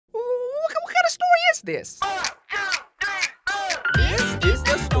Watch this. This is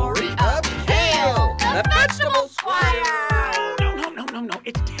the story of Kale, the vegetable squire. No.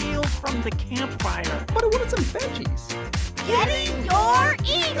 It's Tales from the Campfire. But I wanted some veggies. Getting your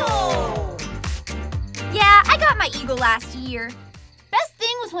eagle! Yeah, I got my eagle last year. Best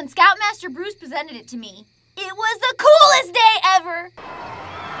thing was when Scoutmaster Bruce presented it to me. It was the coolest day ever!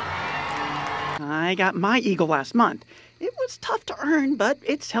 I got my eagle last month. It was tough to earn, but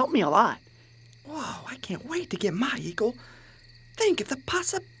it's helped me a lot. Whoa, I can't wait to get my eagle. Think of the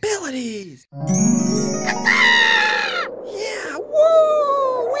possibilities. Yeah,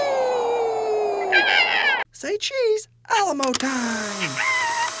 woo-wee! Say cheese, Alamo time.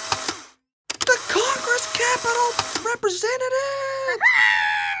 The Congress Capitol representative.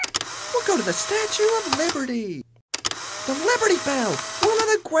 We'll go to the Statue of Liberty. The Liberty Bell, one of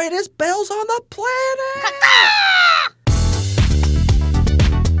the greatest bells on the planet.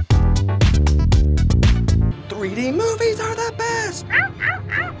 3D movies are the best.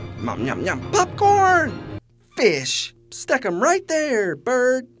 Yum, yum, yum. Popcorn. Fish. Stuck 'em right there,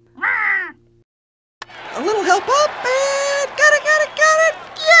 bird. A little help up, and got it.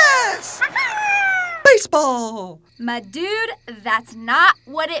 Yes! Baseball. My dude, that's not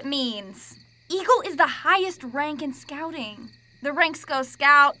what it means. Eagle is the highest rank in scouting. The ranks go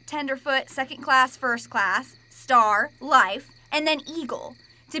Scout, Tenderfoot, Second Class, First Class, Star, Life, and then Eagle.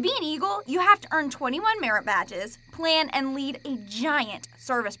 To be an Eagle, you have to earn 21 merit badges, plan and lead a giant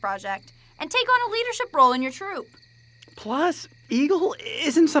service project, and take on a leadership role in your troop. Plus, eagle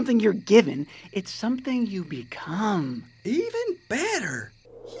isn't something you're given. It's something you become. Even better.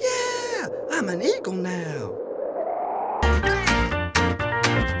 Yeah, I'm an eagle now.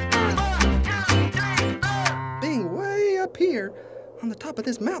 Being way up here on the top of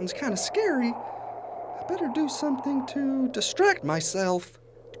this mountain's kind of scary. I better do something to distract myself.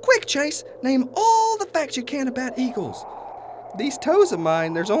 Quick, Chase, name all the facts you can about eagles. These toes of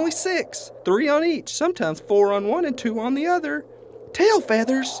mine, there's only 6. 3 on each, sometimes 4 on one and 2 on the other. Tail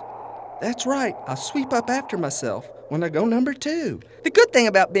feathers. That's right, I'll sweep up after myself when I go number 2. The good thing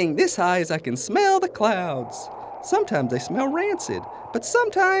about being this high is I can smell the clouds. Sometimes they smell rancid, but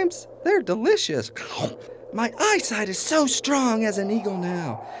sometimes they're delicious. My eyesight is so strong as an eagle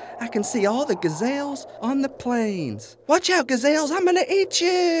now. I can see all the gazelles on the plains. Watch out, gazelles, I'm gonna eat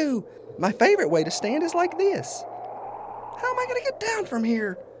you. My favorite way to stand is like this. How am I gonna get down from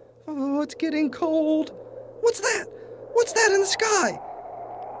here? Oh, it's getting cold. What's that? What's that in the sky?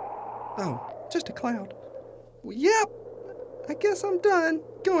 Oh, just a cloud. Well, yep, I guess I'm done.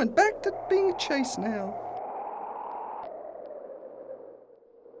 Going back to being a chase now.